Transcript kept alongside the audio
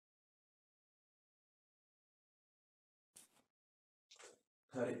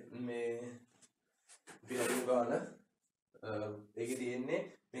හරි මේ පිළිගන්න ගාන ඒකේ තියෙන්නේ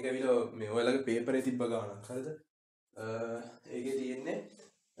මේක විල මේ ඔයාලගේ පේපර් එකේ තිබ්බ ගානක් හරිද ඒකේ තියෙන්නේ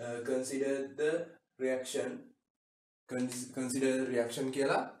consider the reaction consider the reaction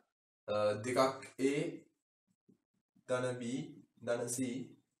කියලා දෙකක් A ධන B ධන C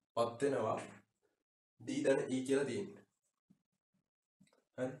පත් වෙනවා D ධන E කියලා තියෙන්නේ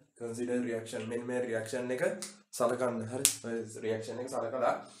හරි consider reaction මෙන්න මේ reaction එක සලකන්න හරි reaction එක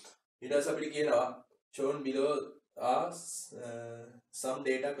සලකලා ඊට පස්සේ අපිට කියනවා shown below are some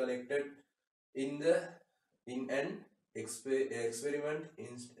data collected in an experiment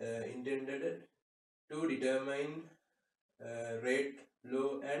intended to determine rate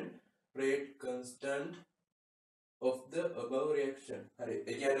law and rate constant of the above reaction හරි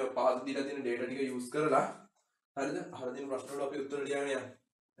ඒ කියන්නේ පාස් දීලා තියෙන data ටික use කරලා හරිද අහලා තියෙන ප්‍රශ්න වල අපි උත්තර ලියන්න යනවා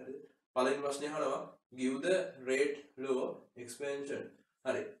හරිද පළවෙනි ප්‍රශ්නේ අහනවා give the rate law expansion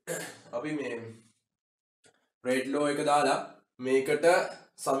හරි අපි මේ rate law එක දාලා මේකට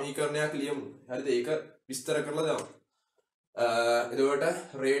සමීකරණයක් ලියමු හරිද ඒක විස්තර කරලා දාමු එතකොට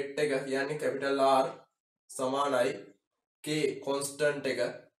rate එක කියන්නේ capital R සමානයි k constant එක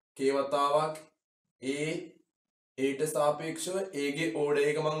k වතාවක් a ට සාපේක්ෂව a ගේ order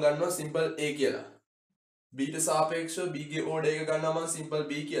එක මම ගන්නවා simple a කියලා b ට සාපේක්ෂව b ගේ order එක ගන්නවා මම simple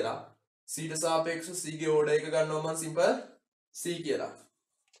b කියලා c ට සාපේක්ෂව c ගේ order එක ගන්නවා මම simple c කියලා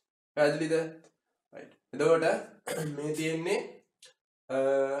පැහැදිලිද right එතකොට මේ තියෙන්නේ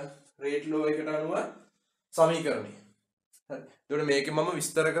rate law එකට අනුව සමීකරණය හරි එතකොට මේකේ මම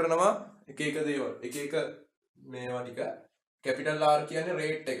විස්තර කරනවා එක එක දේවල් එක එක මේවා ටික capital R කියන්නේ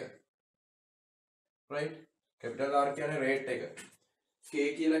rate එක right capital R කියන්නේ rate එක k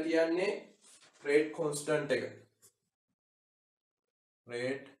කියලා කියන්නේ rate constant එක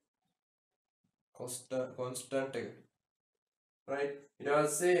rate constant එක right ඊට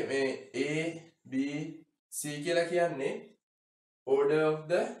පස්සේ මේ a b c කියලා කියන්නේ order of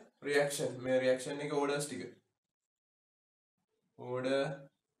the reaction මේ reaction එක orders ටික order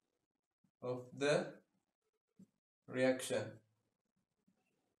of the reaction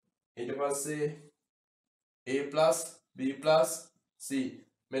ඊට පස්සේ a plus b plus c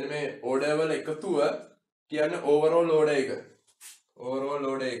මෙන්න මේ order වල එකතුව කියන්නේ overall order එක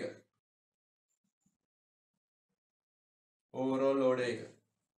overall order එක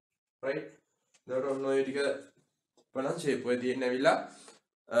right එතකොට ඔන්න ඔය ටික බලන්න shape එකේ තියෙන ඇවිල්ලා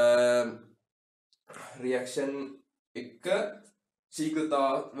reaction එක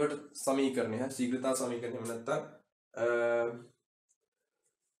ශීඝ්‍රතාවට සමීකරණය ශීඝ්‍රතා සමීකරණය එහෙම නැත්නම්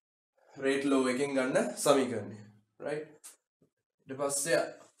rate law එකෙන් ගන්න සමීකරණය right ඊට පස්සේ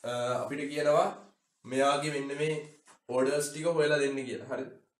අපිට කියනවා මෙයාගේ මෙන්න මේ orders ටික හොයලා දෙන්න කියලා හරිද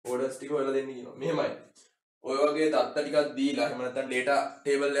orders ටික හොයලා දෙන්න කියනවා මෙහෙමයි ඔය වගේ දත්ත ටිකක් දීලා එහෙම නැත්නම් data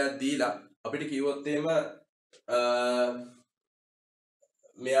table එකක් දීලා අපිට කිව්වොත් එහෙම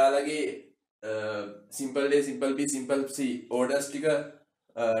මෙයාලගේ simple A simple B simple C orders ටික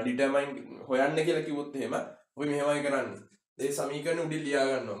determine හොයන්න කියලා කිව්වොත් එහෙම අපි මෙහෙමයි කරන්නේ මේ සමීකරණ උඩින් ලියා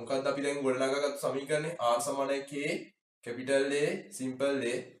ගන්නවා මොකද්ද අපි දැන් ගොඩනගාගත්තු සමීකරණේ R = K capital A simple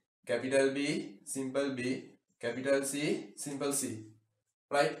A capital B simple B capital C simple C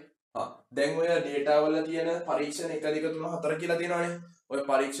right දැන් ඔය data වල තියෙන පරීක්ෂණ 1 2 3 4 කියලා තියෙනවානේ ඔය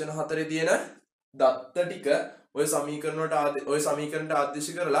පරීක්ෂණ 4 තියෙන දත්ත ටික ඔය සමීකරණ වලට ඔය සමීකරණට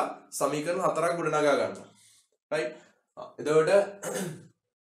ආදේශ කරලා සමීකරණ 4ක් ගොඩනගා ගන්නවා right එතකොට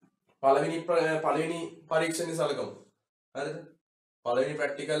පළවෙනි පරීක්ෂණය සලකමු හරිද පළවෙනි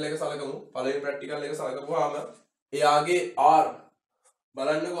ප්‍රැක්ටිකල් එක සලකමු පළවෙනි ප්‍රැක්ටිකල් එක සලකපුවාම එයාගේ R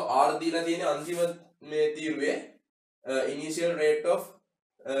බලන්නකෝ R දීලා තියෙන අන්තිම මේ තීරුවේ initial rate of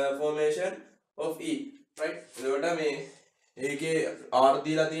formation of E right එතකොට මේ ඒකේ R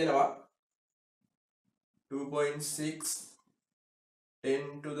දීලා තියෙනවා 2.6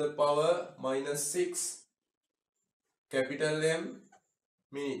 10 to the power minus 6 capital M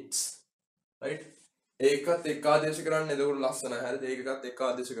minutes right ඒකත් එක්ක ආදේශ කරන්න එතකොට ලස්සනයි හරිද ඒකත් එක්ක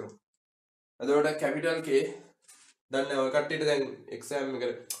ආදේශ කරමු එතකොට capital K දන්නේ ඔය කට්ටියට දැන් exam එක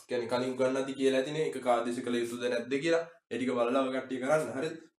කියන්නේ කලින් ගන්නදී කියලා ඇතිනේ ඒක ආදේශ කළ යුතුද නැද්ද කියලා ඒ ටික බලලා ඔය කට්ටිය කරන්න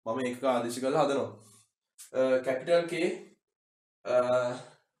හරිද මම ඒක ආදේශ කරලා හදනවා capital K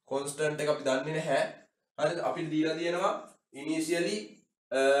constant එක අපි දන්නේ නැහැ හරිද අපිට දීලා තියෙනවා initially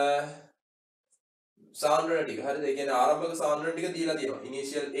සාන්ද්‍රණ ටික හරිද ඒ කියන්නේ ආරම්භක සාන්ද්‍රණ ටික දීලා තියෙනවා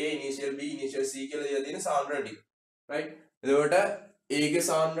initial A initial B initial C කියලා දීලා තියෙන සාන්ද්‍රණ ටික right එතකොට A ගේ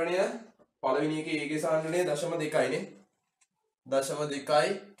සාන්ද්‍රණය පළවෙනි එකේ A ගේ සාන්ද්‍රණය 0.2 නේ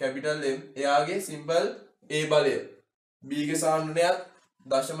 0.2 capital M එයාගේ simple A බලය B ගේ සාන්ද්‍රණයත්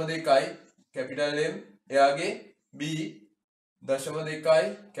 0.2 capital M එයාගේ B 0.2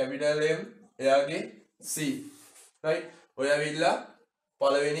 capital M එයාගේ C right ඔය ඇවිල්ලා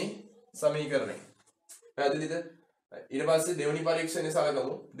පළවෙනි සමීකරණය පැහැදිලිද ඊට පස්සේ දෙවෙනි පරීක්ෂණය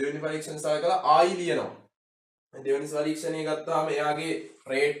සලකමු දෙවෙනි පරීක්ෂණය සලකලා ආයි ලියනවා දෙවෙනි පරීක්ෂණය ගත්තාම එයාගේ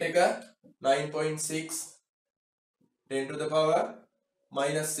රේට් එක 9.6 10 to the power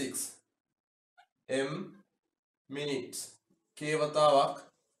 -6 m minutes k වතාවක්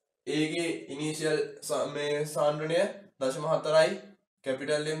a ගේ initial මේ සාන්ද්‍රණය 0.4යි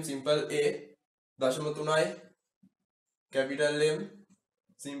capital M simple a 0.3යි capital M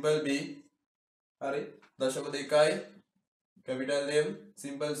simple b හරි 0.2යි capital M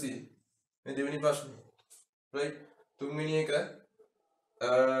simple c මේ දෙවෙනි ප්‍රශ්නේ right තුන්වෙනි එක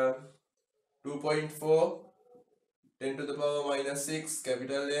 2.4 10 to the power -6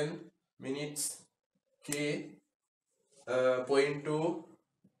 capital M minutes k 0.2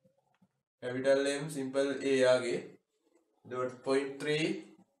 capital M simple a යාගේ 0.3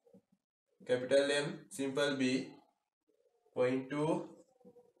 capital M simple b 0.2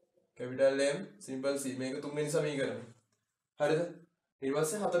 capital M simple c මේක තුන්වෙනි සමීකරණය හරිද ඊට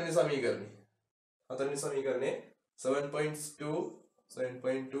පස්සේ හතරවෙනි සමීකරණය හතරවෙනි සමීකරණේ 7.2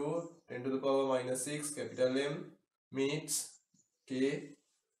 10 to the power -6 capital M minutes k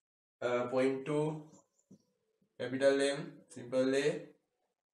 0.2 capital M simple a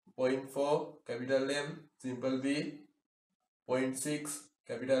 0.4 capital M simple b 0.6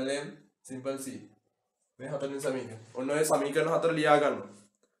 capital M simple c මේ හතරවෙනි සමීකරණය ඔන්න ඔය සමීකරණ හතර ලියා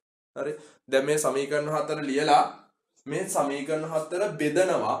ගන්නවා හරි දැන් මේ සමීකරණ හතර ලියලා මේ සමීකරණ හතර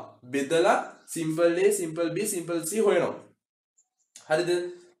බෙදනවා බෙදලා simple a simple b simple c හොයනවා හරිද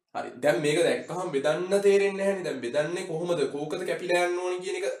හරි දැන් මේක දැක්කහම බෙදන්න තේරෙන්නේ නැහැ නේ දැන් බෙදන්නේ කොහොමද කෝකද කැපිලා යන්න ඕනේ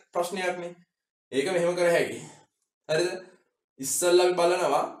කියන එක ප්‍රශ්නයක් නේ ඒක මෙහෙම කර හැකියි හරිද ඉස්සල්ලා අපි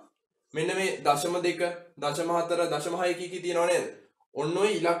බලනවා මෙන්න මේ 0.2 0.4 0.6 කී තියෙනව නේද ඔන්න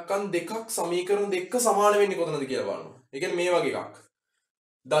ඔය ඉලක්කම් දෙකක් සමීකරණ දෙක සමාන වෙන්නේ කොතනද කියලා බලනවා ඒ කියන්නේ මේ වගේ එකක්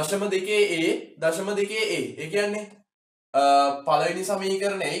 0.2a 0.2a ඒ කියන්නේ පළවෙනි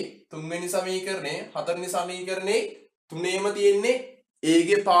සමීකරණයයි තුන්වෙනි සමීකරණේ හතරවෙනි සමීකරණේ තුනේම තියෙන්නේ a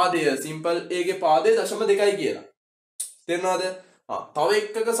ගේ පාදය සිම්පල් a ගේ පාදය 0.2යි කියලා. තේරුණාද? තව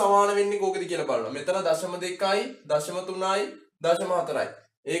එකක සමාන වෙන්නේ කොකද කියලා බලනවා. මෙතන 0.2යි 0.3යි 0.4යි.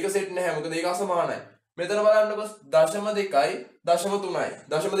 ඒක සෙට් නැහැ මොකද ඒක අසමානයි. මෙතන බලන්නකො 0.2යි 0.3යි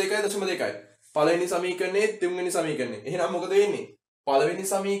 0.2යි 0.2යි. පළවෙනි සමීකරණේ තුන්වෙනි සමීකරණේ. එහෙනම් මොකද වෙන්නේ? පළවෙනි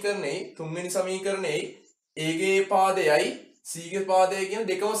සමීකරණේ තුන්වෙනි සමීකරණේ a ගේ පාදයයි c ගේ පාදයයි කියන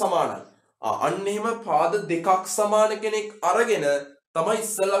දෙකම සමානයි. අන්න එහෙම පාද දෙකක් සමාන කෙනෙක් අරගෙන තමයි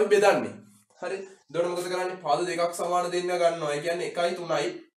ඉස්සෙල්ලා අපි බෙදන්නේ. හරි. එතකොට මොකද කරන්නේ? පාද දෙකක් සමාන දෙන්න ගන්නවා. ඒ කියන්නේ 1යි 3යි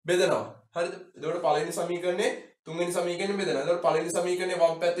බෙදනවා. හරිද? එතකොට පළවෙනි සමීකරණේ තුන්වෙනි සමීකරණේ බෙදනවා. එතකොට පළවෙනි සමීකරණේ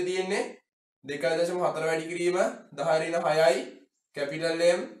වම් පැත්තේ තියෙන්නේ 2.4 වැඩි කිරීම 10^6යි capital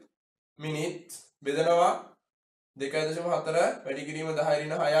M minutes බෙදනවා 2.4 වැඩි කිරීම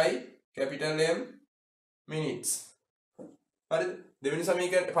 10^6යි capital M minutes. හරිද? දෙවෙනි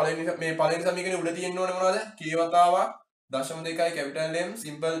සමීකරණ මේ පළවෙනි සමීකරණේ උඩ තියෙන්න ඕනේ මොනවද? k වතාවක් 0.2යි capital M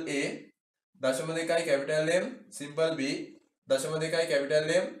simple a 0.2යි capital M simple b 0.2යි capital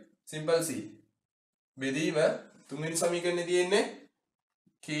M simple c බෙදීම තුන්වෙනි සමීකරණේ තියෙන්නේ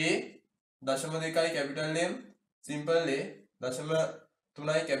k 0.2යි capital M simple a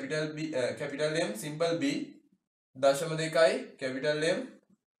 0.3යි capital M simple b 0.2යි capital M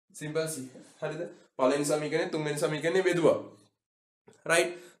simple c හරිද? පළවෙනි සමීකරණේ තුන්වෙනි සමීකරණේ බෙදුවා.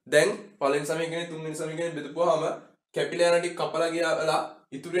 right දැන් පළවෙනි සමීකරණේ තුන්වෙනි සමීකරණේ බෙදපුවාම කැපිලාරිටි කපලා ගියාලා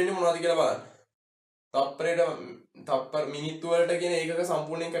ඉතුරු වෙන්නේ මොනවද කියලා බලන්න. තප්පර මිනිත්තු වලට කියන ඒකක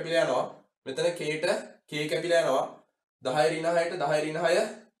සම්පූර්ණයෙන් කැපිලා යනවා. මෙතන kට k කැපිලා යනවා. 10^6ට 10^6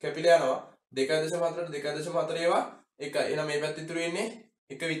 කැපිලා යනවා. 2.4ට 2.4 ඒවා එකයි. එහෙනම් මේ පැත්ත ඉතුරු වෙන්නේ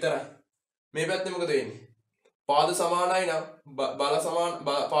එක විතරයි. මේ පැත්තේ මොකද වෙන්නේ? පාද සමානයි නම් බල සමාන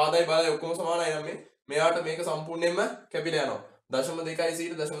පාදයි බලයි ඔක්කොම සමානයි නම් මෙයාට මේක සම්පූර්ණයෙන්ම කැපිලා යනවා. 0.2යි c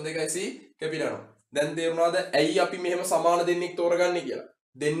 0.2යි c කැපිලා යනවා. දැන් තේරුණාද ඇයි අපි මෙහෙම සමාන දෙන්නෙක් තෝරගන්නේ කියලා?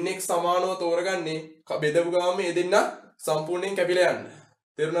 දෙන්නෙක් සමානව තෝරගන්නේ බෙදපු ගාම මේ දෙන්න සම්පූර්ණයෙන් කැපිලා යන්න.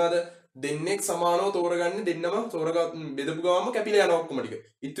 තේරුණාද? දෙන්නෙක් සමානව තෝරගන්නේ දෙන්නම බෙදපු ගාම කැපිලා යනවා ඔක්කොම ටික.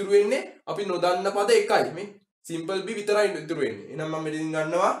 ඉතුරු වෙන්නේ අපි නොදන්න පද එකයි. මේ simple b විතරයි ඉතුරු වෙන්නේ. එහෙනම් මම මෙතනින්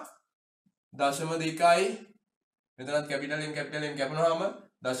ගන්නවා 0.2යි මෙතනත් capital M කැපුණාම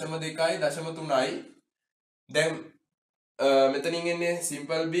 0.2යි 0.3යි. දැන් මෙතනින් එන්නේ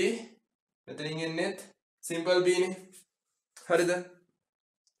simple b මෙතනින් එන්නේ simple b නේ. හරිද?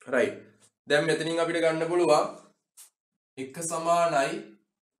 right. දැන් මෙතනින් අපිට ගන්න පුළුවන් 1 සමානයි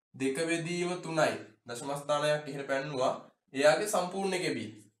 2 බෙදීම 3යි. දශම ස්ථානයක් එහෙට පැන්නුවා. එයාගේ සම්පූර්ණ එක b.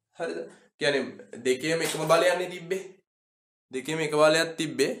 හරිද? කියන්නේ දෙකේම එකම බලයන්නේ තිබ්බේ. දෙකේම එක බලයක්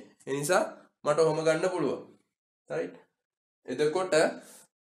තිබ්බේ. ඒ නිසා මට ඔහොම ගන්න පුළුවන්. right? එතකොට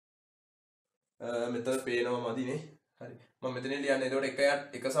මෙතන පේනවා මදිනේ. හරි. මම මෙතන ලියන්නේ. එතකොට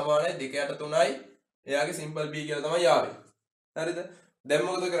එක සමානයි 2 යට 3යි. එයාගේ සිම්පල් b කියලා තමයි ආවේ. හරිද? දැන්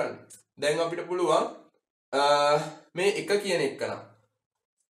මොකද කරන්නේ? දැන් අපිට පුළුවන් මේ එක කියන එක කරා.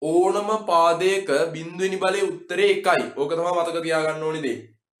 ඕනම පාදයක බිඳුවෙනි බලයේ උත්තරේ 1යි. ඕක තමයි මතක තියාගන්න ඕනේ දේ.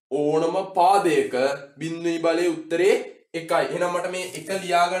 ඕනම පාදයක බිඳුවෙනි බලයේ උත්තරේ 1යි. එහෙනම් මට මේ 1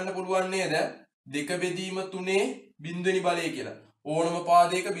 ලියා ගන්න පුළුවන් නේද? 2 බෙදීම 3 බිඳුවෙනි බලය කියලා. ඕනම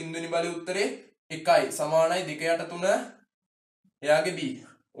පාදයක බිඳුවෙනි බලයේ උත්තරේ 1යි. සමානයි 2 යට 3 එයාගේ b.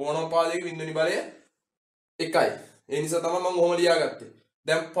 ඕනම පාදයක බිඳුවෙනි බලය 1යි. ඒ නිසා තමයි මම ඔහොම ලියාගත්තේ.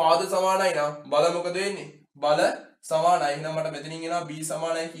 දැන් පාද සමානයි නම් බල මොකද වෙන්නේ? බල සමානයි. එහෙනම් මට මෙතනින් එනවා b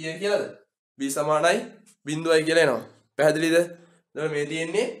සමානයි කීය කියලාද? b සමානයි 0යි කියලා එනවා. පැහැදිලිද? එතකොට මේ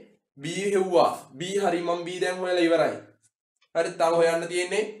තියෙන්නේ b හෙව්වා. b හරි මම b දැන් හොයලා ඉවරයි. හරි තව හොයන්න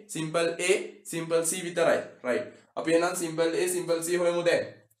තියෙන්නේ simple a simple c විතරයි. right. අපි එහෙනම් simple a simple c හොයමු දැන්.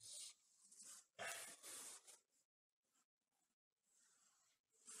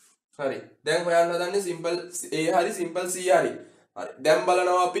 හරි. දැන් හොයන්න හදන්නේ simple a හරි simple c හරි. හරි. දැන්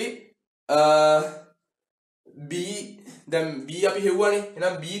බලනවා අපි b දැන් b අපි හෙව්වනේ.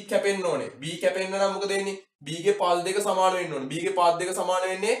 එහෙනම් b කැපෙන්න ඕනේ. b කැපෙන්න නම් මොකද වෙන්නේ? b ගේ පාද දෙක සමාන වෙන්න ඕනේ. b ගේ පාද දෙක සමාන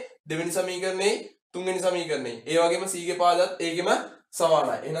වෙන්නේ දෙවෙනි සමීකරණේ තුන්වෙනි සමීකරණේ. ඒ වගේම c ගේ පාදත් ඒකෙම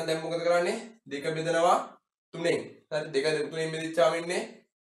සමානයි. එහෙනම් දැන් මොකද කරන්නේ? 2 බෙදනවා 3ෙන්. හරි 2 3ෙන් බෙදිච්චාම ඉන්නේ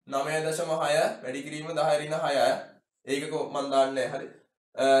 9.6 වැඩි කිරීම 10 ඍණ 6. ඒක මම දාන්නේ නැහැ. හරි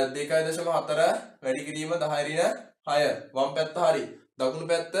 2.4 වැඩි කිරීම 10 ඍණ 6. වම් පැත්ත හරි. දකුණු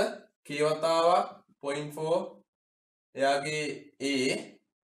පැත්ත k වතාවක් 0.4 එයාගේ a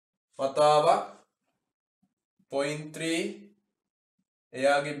වතාවක් 0.3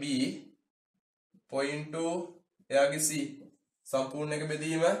 එයාගේ b 0.2 එයාගේ c සම්පූර්ණ එක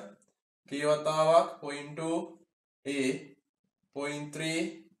බෙදීම k වතාවක් 0.2 a 0.3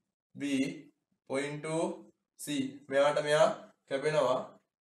 b 0.2 c මෙයාට මෙයා කැපෙනවා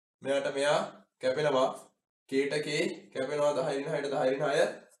මෙයාට මෙයා කැපෙනවා k ට k කැපෙනවා 10 ඍණ 6ට 10 ඍණ 6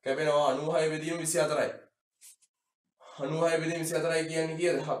 කැපෙනවා 96 බෙදීම 24යි 96 බෙදීම 24යි කියන්නේ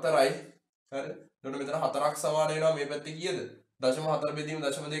කීයද 4යි හරි එතකොට මෙතන 4ක් සමාන වෙනවා මේ පැත්තේ කීයද 0.4 බෙදීම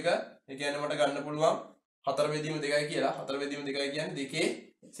 0.2 ඒ කියන්නේ මට ගන්න පුළුවන් 4 බෙදීම 2යි කියලා 4 බෙදීම 2යි කියන්නේ දෙකේ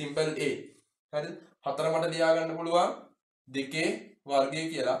simple a හරිද 4 මට ලියා ගන්න පුළුවන් දෙකේ වර්ගය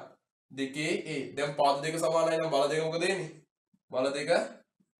කියලා දෙකේ a දැන් පාද දෙක සමානයි නම් බල දෙක මොකද වෙන්නේ බල දෙක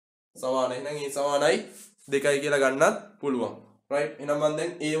සමානයි එහෙනම් a සමානයි 2යි කියලා ගන්නත් පුළුවන් right එහෙනම් මම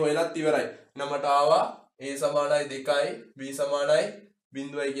දැන් a හොයලත් ඉවරයි එහෙනම් මට ආවා a සමානයි 2යි b සමානයි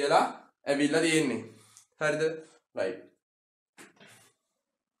 0යි කියලා ඇවිල්ලා තියෙන්නේ හරිද right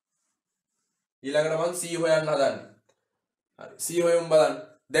ඊළඟට මම c හොයන්න හදන්නේ හරි c හොයමු බලන්න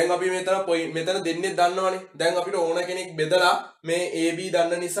දැන් අපි මෙතන දෙන්නේ දන්නවනේ දැන් අපිට ඕන කෙනෙක් බෙදලා මේ ab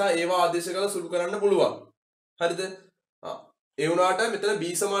දන්න නිසා ඒවා ආදේශ කරලා සුළු කරන්න පුළුවන් හරිද ඒ වුණාට මෙතන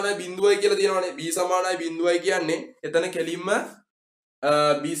b සමානයි 0යි කියලා තියෙනවානේ b සමානයි 0යි කියන්නේ එතන කෙලින්ම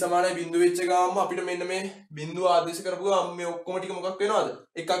b සමානයි 0 වෙච්ච ගාම අපිට මෙන්න මේ බිඳුව ආදේශ කරපු ගාම මේ ඔක්කොම ටික මොකක් වෙනවද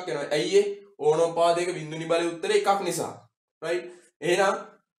එකක් වෙනවා ඇයි ඒ ඕනම පාදයක බිඳුනි බලයේ උත්තරේ එකක් නිසා right එහෙනම්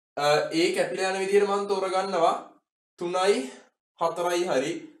a කැපිලා යන විදිහට මම තෝරගන්නවා 3යි 4යි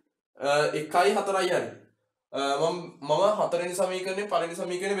හරි 1යි 4යි හරි මම හතරවෙනි සමීකරණය පළවෙනි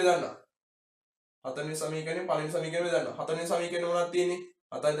සමීකරණය බෙදන්නම් හතරවෙනි සමීකරණය පළවෙනි සමීකරණය බෙදන්නම් හතරවෙනි සමීකරණය මොනවද තියෙන්නේ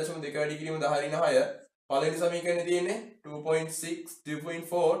 7.2 වැඩි කිරීම 10 ඍණ 6 පළවෙනි සමීකරණේ තියෙන්නේ 2.6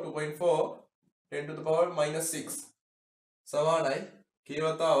 2.4 10 to the power -6 සමානයි k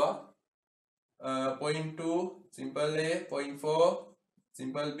වතාවක් 0.2 simple a 0.4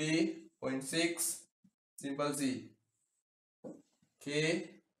 simple b 0.6 simple c k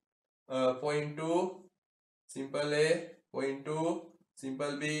 0.2 simple a 0.2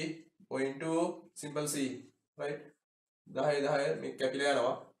 simple b 0.2 simple c right 10 10 මේ කැපිලා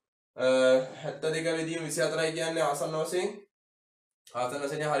යනවා 72 බෙදීම 24යි කියන්නේ ආසන්න වශයෙන්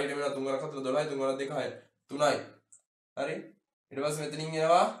හරියට වෙනවා 3 4 12 3 2 6 3යි හරි ඊට පස්සේ මෙතනින්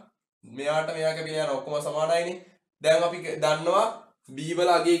එනවා මෙයාට මෙයා කැපිලා යනවා ඔක්කොම සමානයිනේ දැන් අපි දන්නවා b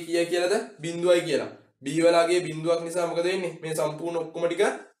වල අගය කීය කියලාද බිඳුවයි කියලා b වල අගය බිඳුවක් නිසා මොකද වෙන්නේ මේ සම්පූර්ණ ඔක්කොම ටික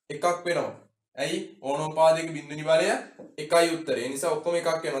එකක් වෙනවා ඇයි ඕනම පාදයක බිඳුනි බලය එකයි උත්තරේ ඒ නිසා ඔක්කොම එකක්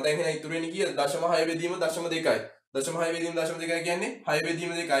වෙනවා දැන් එහෙනම් ඉතුරු වෙන්නේ කීයද 0.6 බෙදීම 0.2යි 0.6 බෙදීම 0.2 කියන්නේ 6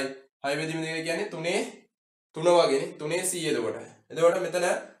 බෙදීම 2යි 6 බෙදීම 2 කියන්නේ 3 වගේනේ 3 c එතකොට මෙතන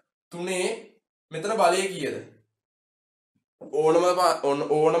 3 මෙතන බලය කීයද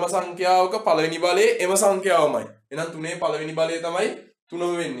ඕනම සංඛ්‍යාවක පළවෙනි බලය එම සංඛ්‍යාවමයි එහෙනම් 3 පළවෙනි බලය තමයි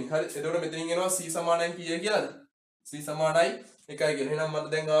 3ම වෙන්නේ හරි එතකොට මෙතනින් එනවා c සමානයි කීය කියලාද c සමානයි 1යි කියලා. එහෙනම්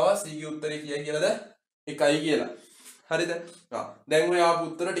මට දැන් ආවා c ගේ උත්තරේ කීයයි කියලාද? 1යි කියලා. හරිද? දැන් ඔය ආපු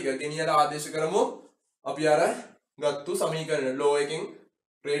උත්තර ටික ගෙනියලා ආදේශ කරමු අපි අර ගත්තු සමීකරණය ලෝ එකෙන්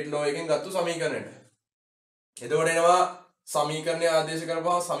රේට් ලෝ එකෙන් ගත්තු සමීකරණයට. එතකොට එනවා සමීකරණය ආදේශ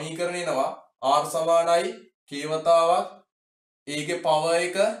කරපුවා සමීකරණය එනවා r සමානයි k වතාවක් a ගේ පවර්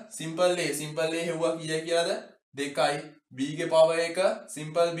එක සිම්පල් a හෙව්වා කීයයි කියලාද? 2යි. b ගේ පවර් එක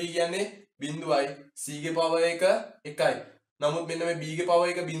සිම්පල් b කියන්නේ බිංදුවයි. c ගේ පවර් එක 1යි. නමුත් මෙන්න මේ b ගේ පවර්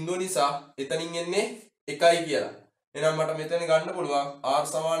එක බිංදුව නිසා එතනින් එන්නේ 1යි කියලා. එහෙනම් මට මෙතන ගන්න පුළුවන් r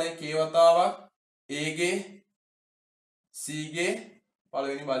සමානයි k වතාවක් a ගේ c ගේ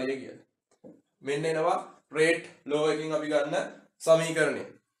පළවෙනි බලය කියලා. මෙන්න එනවා රේට් ලෝ එකකින් අපි ගන්න සමීකරණය.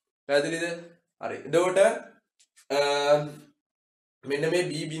 පැහැදිලිද? හරි. එතකොට මෙන්න මේ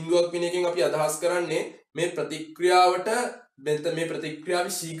b බිඳුවක් වෙන එකෙන් අපි අදහස් කරන්නේ මේ ප්‍රතික්‍රියාවට මේ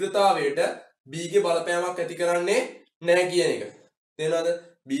ප්‍රතික්‍රියාවේ ශීඝ්‍රතාවයට b ගේ බලපෑමක් ඇති කරන්නේ නැහැ කියන එක. තේරුණාද?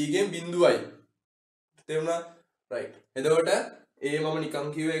 b ගෙන් බිඳුවයි. තේරුණා? රයිට්. එතකොට මම නිකන්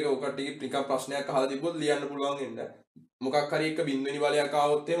කිව්ව එක ඔකට නිකන් ප්‍රශ්නයක් අහලා තිබ්බොත් ලියන්න පුළුවන් වෙන්න. මොකක් හරි එක බිඳුවෙනි බලයක්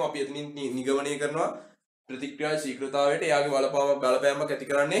ආවොත් එහෙම අපි එතනින් නිගමනය කරනවා ප්‍රතික්‍රියා ශීඝ්‍රතාවයට එයාගේ බලපෑමක් ඇති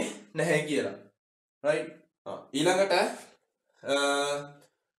කරන්නේ නැහැ කියලා. රයිට්. ඊළඟට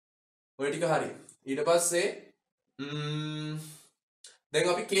ඔය ටික හරි. ඊට පස්සේ දැන්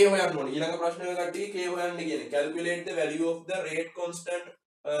අපි k හොයන්න ඕනේ. ඊළඟ ප්‍රශ්නය කට්ටිය k හොයන්න කියන්නේ calculate the value of the rate constant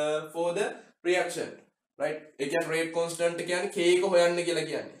for the reaction. right? ඒ කියන්නේ rate constant කියන්නේ k එක හොයන්න කියලා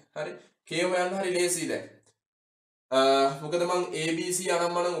කියන්නේ. හරි. k හොයන්න හරි ලේසියි දැන්. මොකද මං ABC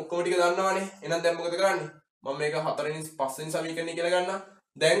අනම්මනම් ඔක්කොම ටික දන්නවනේ. එහෙනම් දැන් මොකද කරන්නේ? මම මේක 4 වෙනි 5 වෙනි සමීකරණය කියලා ගන්නවා.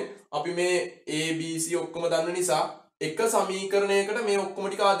 දැන් අපි මේ ABC ඔක්කොම දන්න නිසා එක සමීකරණයකට මේ ඔක්කොම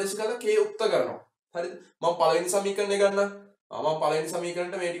ටික ආදේශ කරලා k උක්ත කරනවා. හරිද? මම පළවෙනි සමීකරණය ගන්නවා. මම පළවෙනි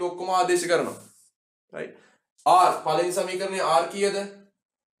සමීකරණයට මේ ටික ඔක්කොම ආදේශ කරනවා. right? r පළවෙනි සමීකරණයේ r කීයද?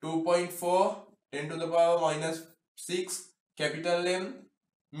 2.4 10 to the power minus 6 capital M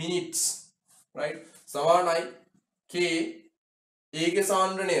minutes. right? සමානයි k a ගේ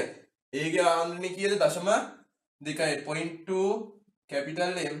සාන්ද්‍රණය. a ගේ ආන්ද්‍රණය කීයද? 0.2 0.2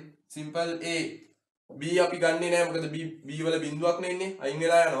 capital M simple a. b අපි ගන්නෙ නෑ මොකද b වල බිඳුවක් නේ ඉන්නේ. අයින්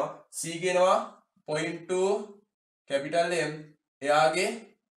වෙලා යනවා. c ගේනවා 0.2 capital M එයාගේ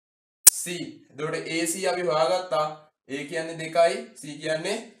c. එතකොට AC අපි හොයාගත්තා. A කියන්නේ 2යි, C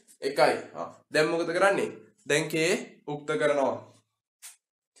කියන්නේ 1යි. දැන් මොකද කරන්නේ? දැන් K උක්ත කරනවා.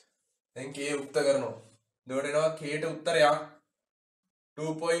 එතකොට එනවා K ට උත්තරයක්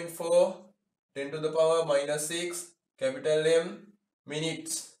 2.4 10 to the power minus 6 capital M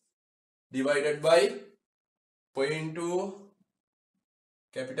minutes divided by 0.2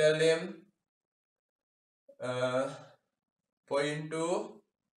 capital M 0.2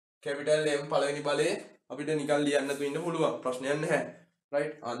 capital M පළවෙනි බලේ අපිට නිකන් ලියන්න තු ඉන්න පුළුවන් ප්‍රශ්නයක් නැහැ.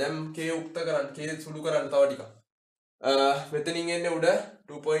 right? දැන් K උක්ත කරන්න K සුළු කරන්න තව ටිකක්. මෙතනින් එන්නේ උඩ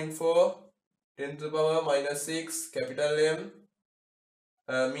 2.4 10 to the power minus 6 capital M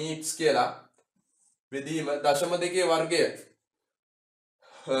minutes කියලා. බෙදීම 0.2 වර්ගය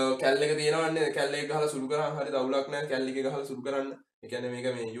කැල් එක තියෙනවන්නේ කැල් එක ගහලා සුළු කරාම හරි දවුලක් නැහැ කැල් එක ගහලා සුළු කරන්න. ඒ කියන්නේ මේක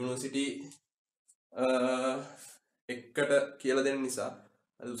මේ යුනිවර්සිටි එකට කියලා දෙන්න නිසා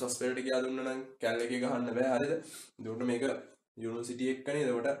අද උසස් පෙළට කියලා දුන්නා නම් කැල් එකේ ගහන්න බෑ. හරිද? එතකොට මේක යුනිවර්සිටි එකනේ.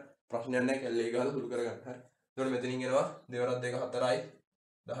 එතකොට ප්‍රශ්නයක් නැහැ කැල් එක ගහලා සුළු කරගන්න. හරි. එතකොට මෙතනින් එනවා 2 වරක් 2 4යි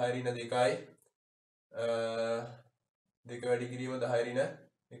 10 ඍණ 2යි 2 වැඩි කිරීම 10 ඍණ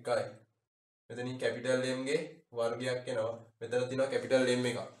 1යි. මෙතනින් කැපිටල් M ගේ වර්ගයක් එනවා. මෙතන තියෙනවා කැපිටල් M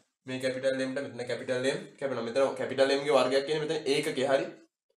එකක්. මේ කැපිටල් M ට මෙතන කැපිටල් M කැපෙනවා. මෙතන කැපිටල් M ගේ වර්ගයක් කියන්නේ මෙතන ඒකකේ. හරි.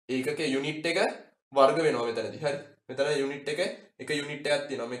 ඒකකේ යුනිට් එක වර්ග වෙනවා මෙතනදී. හරි. මෙතන යුනිට් එක යුනිට් එකක්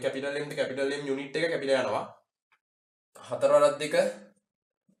තියෙනවා. මේ කැපිටල් M ට කැපිටල් M යුනිට් එක කැපිලා යනවා. 4 වරක් 2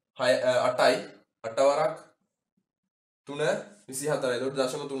 8යි 8 වරක් 3 24යි. එතකොට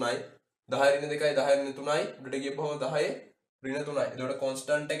 0.3යි 10 ඍණ 2යි 10 ඍණ 3යි උඩට ගියපුවම 10 ඍණ 3යි. එතකොට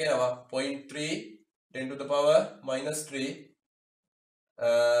කොන්ස්ටන්ට් එක එනවා 0.3 10 to the power minus 3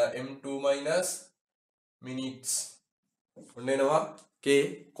 m2 minus minutes. ඔන්න එනවා k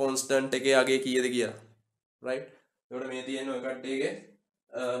කොන්ස්ටන්ට් එකේ අගේ කීයද කියලා. right? එතකොට මේ තියෙන ඔය කට්ටියගේ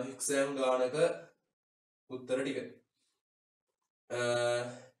එක්සෑම් ගානක උත්තර ටික.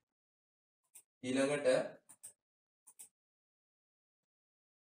 ඊළඟට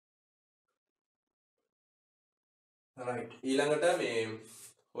right ඊළඟට මේ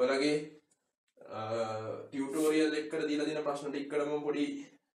ඔයාලගේ ටියුටෝරියල් එකකට දීලා දෙන ප්‍රශ්න ටිකකටම පොඩි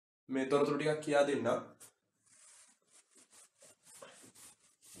මේ තොරතුරු ටිකක් කියා දෙන්න.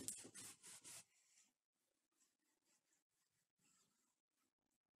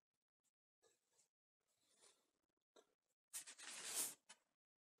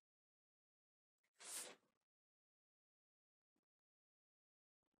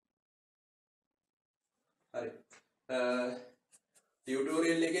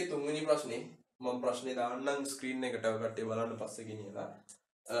 ටියුටෝරියල් එකේ තුන්වෙනි ප්‍රශ්නේ මම ප්‍රශ්නේ දාන්නම් ස්ක්‍රීන් එකට කට්ටිය බලන්න පස්සේ ගෙනියලා.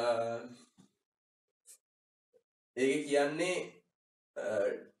 ඒක කියන්නේ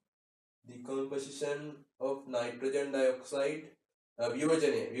decomposition of nitrogen dioxide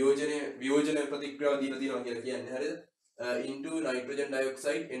වියෝජනය ප්‍රතික්‍රියාව දීලා තියෙනවා කියලා කියන්නේ හරිද? Into nitrogen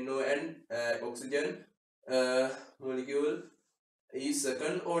dioxide NO and oxygen molecule is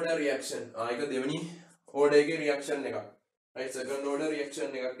second order reaction. ඒක දෙවෙනි order එකේ reaction එකක්. right, second order reaction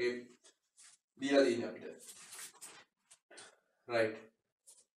එකක් දීලා තියෙනවා අපිට. right,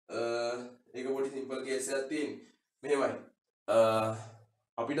 ඒක පොඩි simple case එකක් තියෙන්නේ. මෙහෙමයි.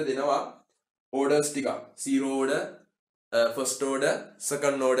 අපිට දෙනවා orders ටික 0 order, first order,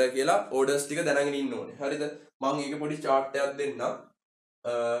 second order කියලා orders ටික දැනගෙන ඉන්න ඕනේ. හරිද? මම ඒක පොඩි chart එකක් දෙන්නම්.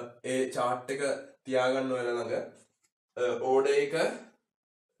 ඒ chart එක තියාගන්න ඔයාලා ළඟ. order එක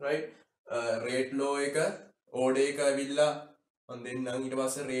right, rate law එක order එක ඇවිල්ලා මම දෙන්නම්. ඊට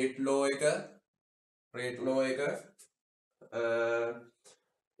පස්සේ rate law එක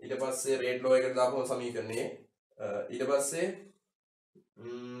ඊට පස්සේ rate law එකට දාපුවම සමීකරණේ ඊට පස්සේ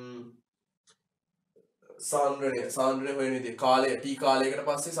සාන්ද්‍රණය හොයන විදිහ කාලය t කාලයකට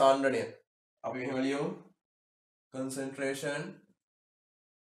පස්සේ සාන්ද්‍රණය අපි මෙහෙම ලියමු concentration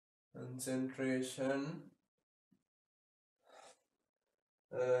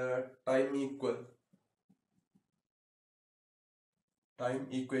time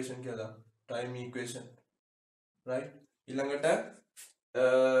equation කියලා time equation right ඊළඟට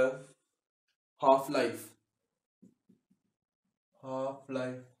half life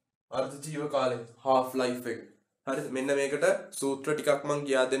අර්ධ ජීව කාලය half life එක හරිද මෙන්න මේකට සූත්‍ර ටිකක් මම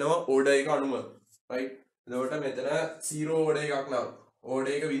කියා දෙනවා order එක අනුව right එතකොට මෙතන 0 order එකක් නම්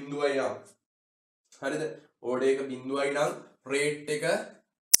order එක බිඳුවයි නම් හරිද order එක බිඳුවයි නම් rate එක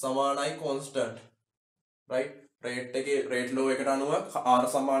සමානයි constant right rate law එකට අනුව r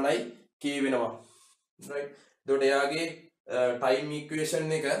සමානයි k වෙනවා right එතකොට එයාගේ time equation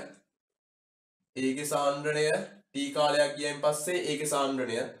එක ඒකේ සාන්ද්‍රණය t කාලයක් ගියන් පස්සේ ඒකේ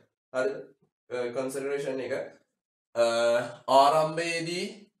සාන්ද්‍රණය හරිද consideration එක ආරම්භයේදී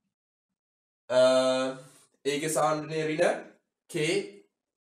ඒකේ සාන්ද්‍රණය ඍණ k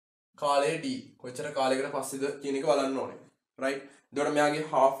කාලය t කොච්චර කාලයකට පස්සේද කියන එක බලන්න ඕනේ right එතකොට මෙයාගේ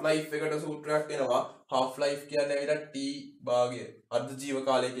half life එකට සූත්‍රයක් එනවා half life කියන්නේ ඇවිල්ලා t භාගය අර්ධ ජීව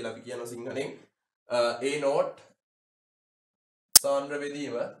කාලය කියලා අපි කියනවා සිංහලෙන් a naught සාන්ද්‍ර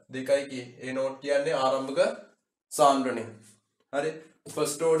බෙදීම 2k a naught කියන්නේ ආරම්භක සාන්ද්‍රණය හරි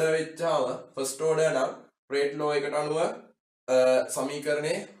first order වෙච්චාම first order නම් rate law එකට අනුව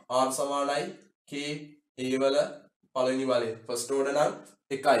සමීකරණේ r සමානයි k a වල පළවෙනි බලය first order නම්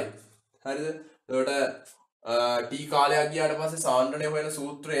 1යි හරිද එතකොට t කාලයක් ගියාට පස්සේ සාන්ද්‍රණය හොයන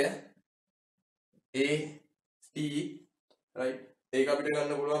සූත්‍රය a t right ඒක අපිට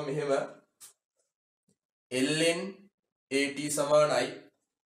ගන්න පුළුවන් මෙහෙම ln at සමානයි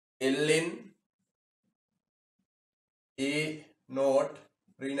ln a naught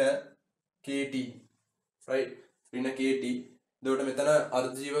ඍණ kt right ඍණ kt එතකොට මෙතන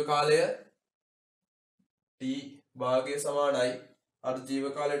අර්ධ ජීව කාලය t භාගය සමානයි අර්ධ ජීව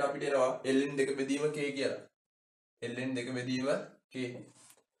කාලයට අපිට එනවා ln 2 බෙදීම k කියලා ln 2 බෙදීම k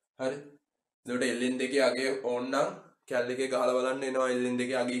හරි එතකොට ln 2 අගය ඕනනම් කැල් එකේ ගහලා බලන්න එනවා ln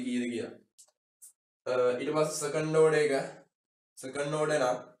 2 අගය කීයද කියලා ඊට පස්සේ second order එක second order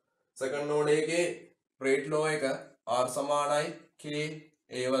නම් second order එකේ rate law එක r සමානයි k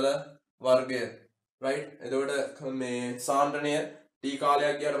a වල වර්ගය right එතකොට මේ සාන්ද්‍රණය t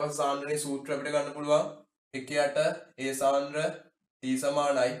කාලයක් ගියාට පස්සේ සාන්ද්‍රණයේ සූත්‍රය අපිට ගන්න පුළුවන් 1යට a සාන්ද්‍ර t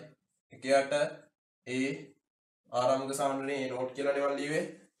සමානයි 1යට a ආරම්භක සාන්ද්‍රණය a naught කියලා නෙවෙයි ලියුවේ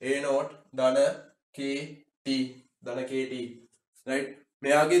a naught ධන kt right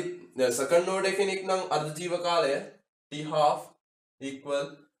මෙයාගේ second order කෙනෙක් නම් අර්ධ ජීව කාලය t half equal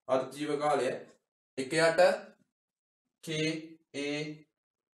අර්ධ ජීව කාලය 1යට k a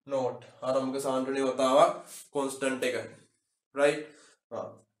naught ආරම්භක සාන්ද්‍රණයේ වතාවක් constant එක right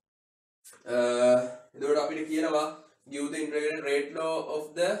එතකොට අපිට කියනවා give the integrated rate law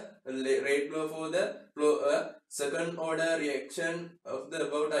for the second order reaction of the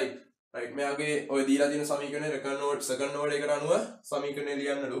above type right මෙයාගේ ඔය දීලා තියෙන සමීකරණය second order එකට අනුව සමීකරණය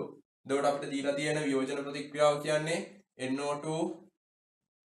ලියන්නලු එතකොට අපිට දීලා තියෙන වියෝජන ප්‍රතික්‍රියාව කියන්නේ NO2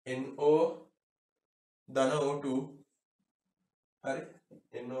 NO ධන O2 හරි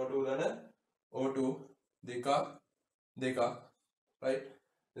NO2 ධන O2 දෙකක් right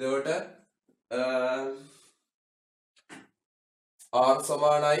එතකොට R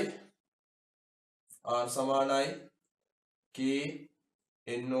සමානයි K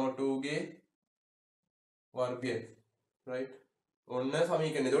NO2 ගේ වර්ගය right ඔන්න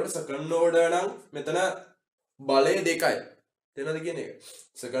සමීකරණය. එතකොට second order නම් මෙතන බලය 2යි. තේරෙනවද කියන්නේ එක?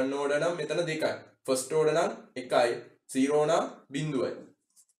 second order නම් මෙතන 2යි. first order නම් 1යි. 0 නම් 0යි.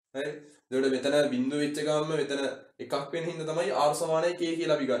 හරි. එතකොට මෙතන බිංදුව වෙච්ච ගමන් මෙතන එකක් වෙන හින්දා තමයි r සමානයි k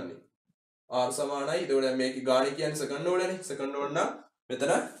කියලා අපි ගන්නෙ. r සමානයි. එතකොට මේකේ ගාණේ කියන්නේ second order නේ. second order නම්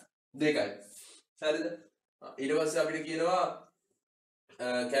මෙතන 2යි. හරිද? ඊට පස්සේ අපිට කියනවා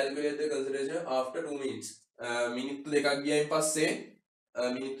calculate the consideration after 2 minutes. මිනිත්තු දෙකක් ගියයින්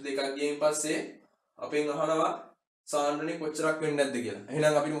පස්සේ අපෙන් අහනවා සාන්ද්‍රණය කොච්චරක් වෙන්නේ නැද්ද කියලා.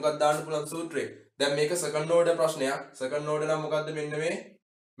 එහෙනම් අපිට මොකක්ද දාන්න පුළුවන් සූත්‍රය? දැන් මේක second order ප්‍රශ්නයක්. second order නම් මොකද්ද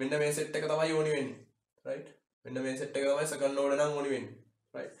මෙන්න මේ set එක තමයි ඕනි වෙන්නේ. right? මෙන්න මේ set එක තමයි second order නම් ඕනි වෙන්නේ.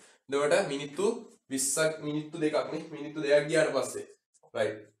 right? එතකොට මිනිත්තු 20ක් මිනිත්තු දෙකක් නේ. මිනිත්තු දෙකක් ගියාට පස්සේ.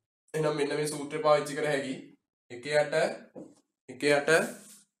 right? එහෙනම් මෙන්න මේ සූත්‍රය පාවිච්චි කර හැකි. 1 8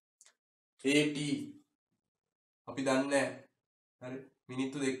 AT අපි දන්නේ නැහැ. හරි.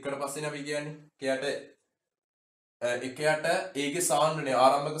 මිනිත්තු දෙකකට පස්සේනේ අපි කියන්නේ. 1 8 ඒකේ සාන්ද්‍රණය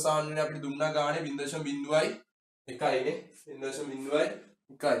ආරම්භක සාන්ද්‍රණය අපිට දුන්නා ගානේ 0.01යි නේ. 0.01යි.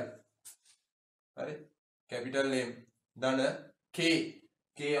 හරි. capital M ධන K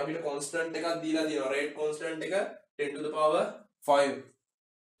අපිට constant එකක් දීලා තියෙනවා. rate constant එක 10 to the power 5.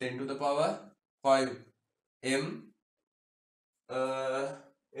 10 to the power 5 m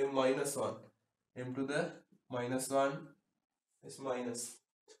minus 1 m to the minus 1 is minus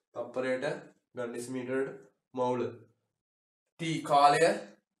operator gun decimeter මවුල t කාලය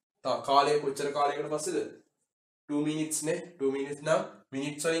කොච්චර කාලයකට පස්සේද 2 minutes නේ 2 minutes නම්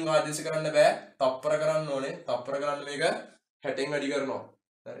මිනිත්ස් වලින් ආදේශ කරන්න බෑ තප්පර කරන්න ඕනේ තප්පර කරන්න මේක 60න් වැඩි කරනවා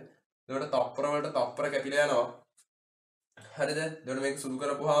හරි එතකොට තප්පර වලට තප්පර කැපිලා යනවා හරිද එතකොට මේක සුළු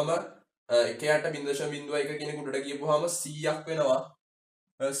කරපුවාම 1.0.01 කියන කුඩට ගියපුවාම 100ක් වෙනවා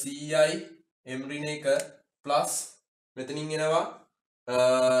 100යි m ඍණ 1 plus මෙතනින් එනවා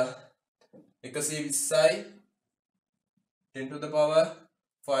 120යි 10 to the power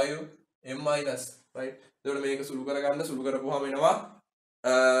 5 m minus right එතකොට මේක සුළු කරගන්න සුළු කරපුවාම එනවා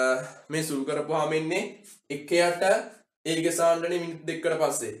මේ සුළු කරපුවාම එන්නේ 1.8 ඒගේ සාන්ද්‍රණය මිනිත්තු දෙකකට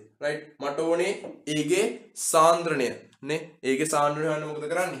පස්සේ right මට ඕනේ ඒගේ සාන්ද්‍රණය නේ ඒගේ සාන්ද්‍රණය හොයන්න මොකද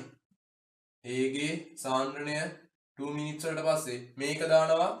කරන්නේ ඒගේ සාන්ද්‍රණය 2 minutes වලට පස්සේ මේක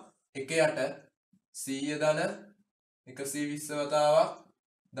දානවා 1.8 100 ධන 120 වතාවක්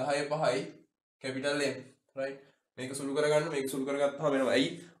 10 5යි capital M right මේක සුළු කරගන්න මේක සුළු කරගත්තාම වෙනවා ඇයි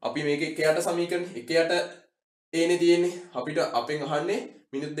අපි මේක 1.8 සමීකරණ 1.8 ඒනේ තියෙන්නේ අපිට අපෙන් අහන්නේ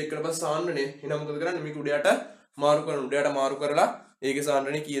මිනිත්තු දෙකකට පස්සේ සාන්ද්‍රණය එහෙනම් මොකද කරන්නේ මේක උඩයට මාරු කරන උඩයට මාරු කරලා ඒකේ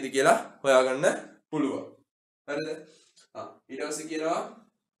සාන්ද්‍රණය කීයද කියලා හොයාගන්න පුළුවන් හරිද ඊට පස්සේ කියනවා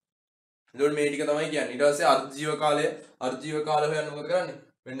එතකොට මේ ටික තමයි කියන්නේ ඊට පස්සේ අර්ධජීව කාලය හොයන්න මොකද කරන්නේ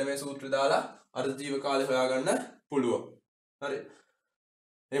මෙන්න මේ සූත්‍රය දාලා අර්ධජීව කාලය හොයාගන්න පුළුවන් හරි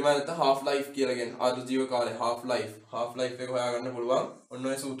එහෙම නැත්නම් half life කියලා කියන්නේ අර්ධජීව කාලය half life එක හොයාගන්න පුළුවන් ඔන්න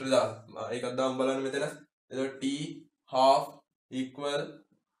ඔය සූත්‍රය දාලා ඒකක් දාන්න බලන්න මෙතන එතකොට t half equal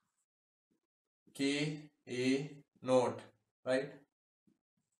k a naught right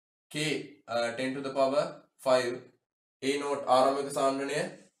k 10 to the power 5 a naught ආරම්භක සාන්ද්‍රණය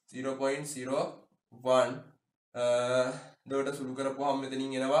 0.01 එතකොට සුළු කරපුවාම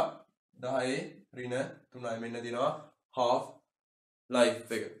මෙතනින් එනවා 10 ඍණ 3යි මෙන්න දිනවා half life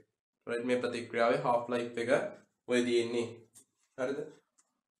එක right මේ ප්‍රතික්‍රියාවේ half life එක ඔය තියෙන්නේ හරිද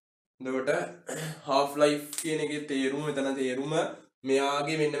එතකොට half life කියන එකේ තේරුම මෙතන තේරුම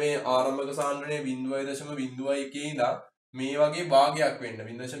මෙයාගේ මෙන්න මේ ආරම්භක සාන්ද්‍රණය 0.01 ඉඳලා මේ වගේ භාගයක් වෙන්න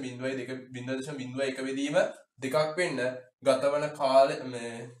 0.02 වෙදීම දෙකක් වෙන්න ගතවන කාලය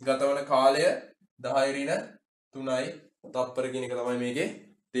 10 ඍණ 3යි තප්පර කියන එක තමයි මේකේ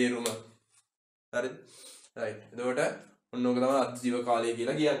තේරුම හරිද right එතකොට ඔන්න ඔක තමයි අර්ධජීව කාලය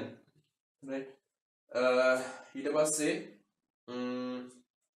කියලා කියන්නේ right ඊට පස්සේ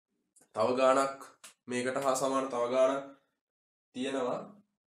තව ගාණක් මේකට හා සමාන තව ගාණක් තියෙනවා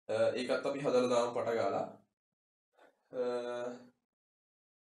ඒකත් අපි හදලා දාමු පට ගාලා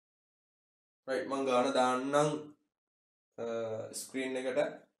right මම ගාණ දාන්නම් ස්ක්‍රීන් එකට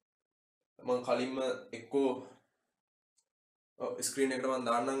මම කලින්ම එක්කෝ ස්ක්‍රීන් එකට මම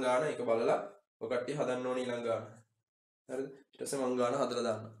දාන්නම් ගාණ ඒක බලලා ඔය කට්ටිය හදන්න ඕනේ ඊළඟ ගාණ හරිද ඊට පස්සේ මම ගාණ හදලා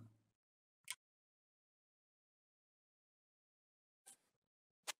දාන්නම්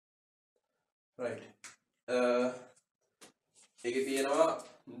right ඒකේ තියෙනවා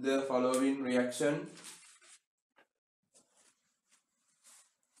the following reaction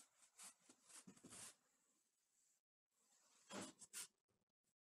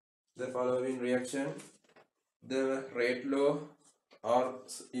the rate law are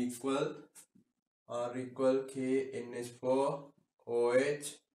equal R equal KNH4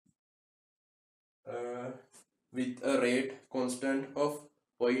 OH with a rate constant of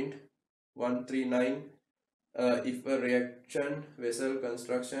 0.139 if a reaction vessel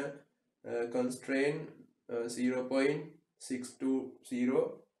construction constraint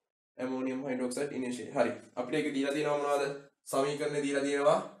 0.620 ammonium hydroxide initially. හරි අපිට ඒක දීලා තියෙනවා මොනවද සමීකරණේ දීලා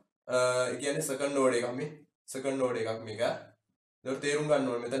තියෙනවා ඒ කියන්නේ second order එකක් මේ second order එකක් මේක. ඒකට තේරුම් ගන්න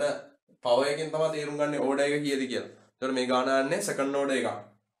ඕනේ මෙතන power එකෙන් තමයි තේරුම් ගන්න order එක කීයද කියලා. ඒකට මේ ගාන යන්නේ second order එකක්.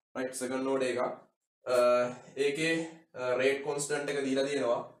 right second order එකක්. ඒකේ rate constant එක දීලා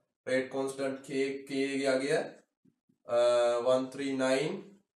තියෙනවා. rate constant k ගිය 139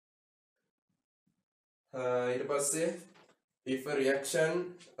 ඊට පස්සේ if a reaction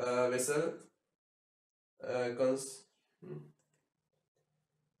vessel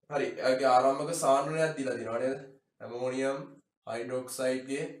හරි ඒගේ ආරම්භක සාන්ද්‍රණයක් දීලා තියෙනවා නේද ඇමෝනියම් හයිඩ්‍රොක්සයිඩ්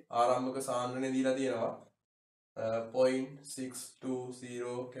ගේ ආරම්භක සාන්ද්‍රණය දීලා තියෙනවා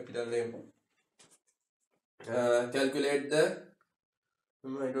 0.620 capital M calculate the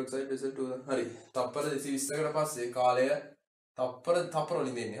hydroxide vessel to හරි තප්පර 220කට පස්සේ කාලය තප්පර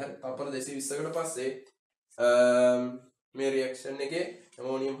වලින් දෙන්නේ හරි තප්පර 220කට පස්සේ මේ රියැක්ෂන් එකේ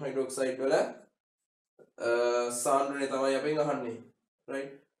ඇමෝනියම් හයිඩ්‍රොක්සයිඩ් වල සාන්ද්‍රණය තමයි අපෙන් අහන්නේ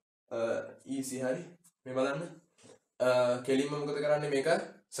right easy හරි මේ බලන්න කෙලින්ම මොකද කරන්නේ මේක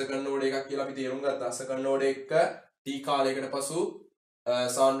second order එකක් කියලා අපි තේරුම් ගත්තා second order එක t කාලයකට පසු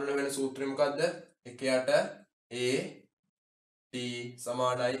සාන්ද්‍රණය වෙන සූත්‍රය මොකද්ද 1යට a t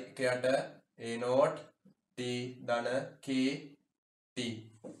සමානයි 1යට a not t ධන k t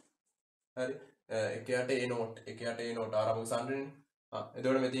හරි 1යට a not ආරම්භක සාන්ද්‍රණය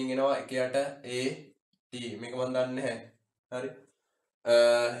එතකොට මෙතින් එනවා 1යට a t මේක මම දන්නේ නැහැ හරි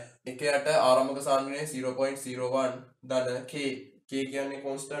 1යට ආරම්භක සාන්ද්‍රණය 0.01 ධන k කියන්නේ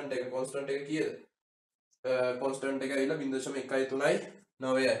constant එක කීයද constant එක ඇවිල්ලා 0.139යි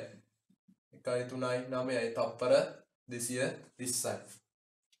 1.39යි තප්පර 220යි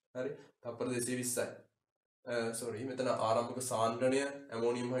හරි තප්පර 220යි sorry මෙතන ආරම්භක සාන්ද්‍රණය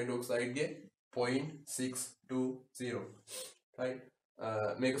ඇමෝනියම් හයිඩ්‍රොක්සයිඩ් ගේ 0.620 right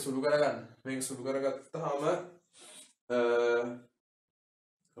මේක සුළු කරගත්තාම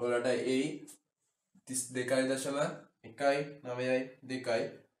ඔයාලට A 32.192යි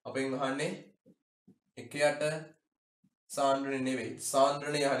අපෙන් අහන්නේ 1යට සාන්ද්‍රණය නෙවෙයි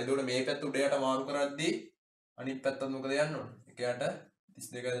සාන්ද්‍රණය අහන්නේ. ඒකට මේ පැත්ත උඩයට මාරු කරද්දී අනිත් පැත්තත් මොකද යන්න ඕනේ? 1යට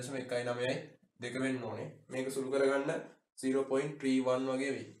 32.192යි දෙක වෙන්න ඕනේ. මේක සුළු කරගන්න 0.31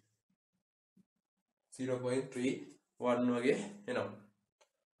 වගේ වෙයි. 0.31 වගේ එනවා.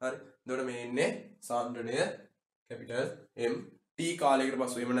 හරි. එතකොට මේ ඉන්නේ සාන්ද්‍රණය capital M t කාලයකට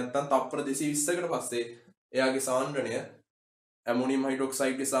පස්සේ එහෙම නැත්නම් තප්පර 220කට පස්සේ එයාගේ සාන්ද්‍රණය ඇමෝනියම්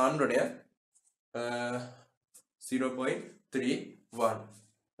හයිඩ්‍රොක්සයිඩ් ගේ සාන්ද්‍රණය 0.31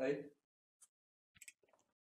 right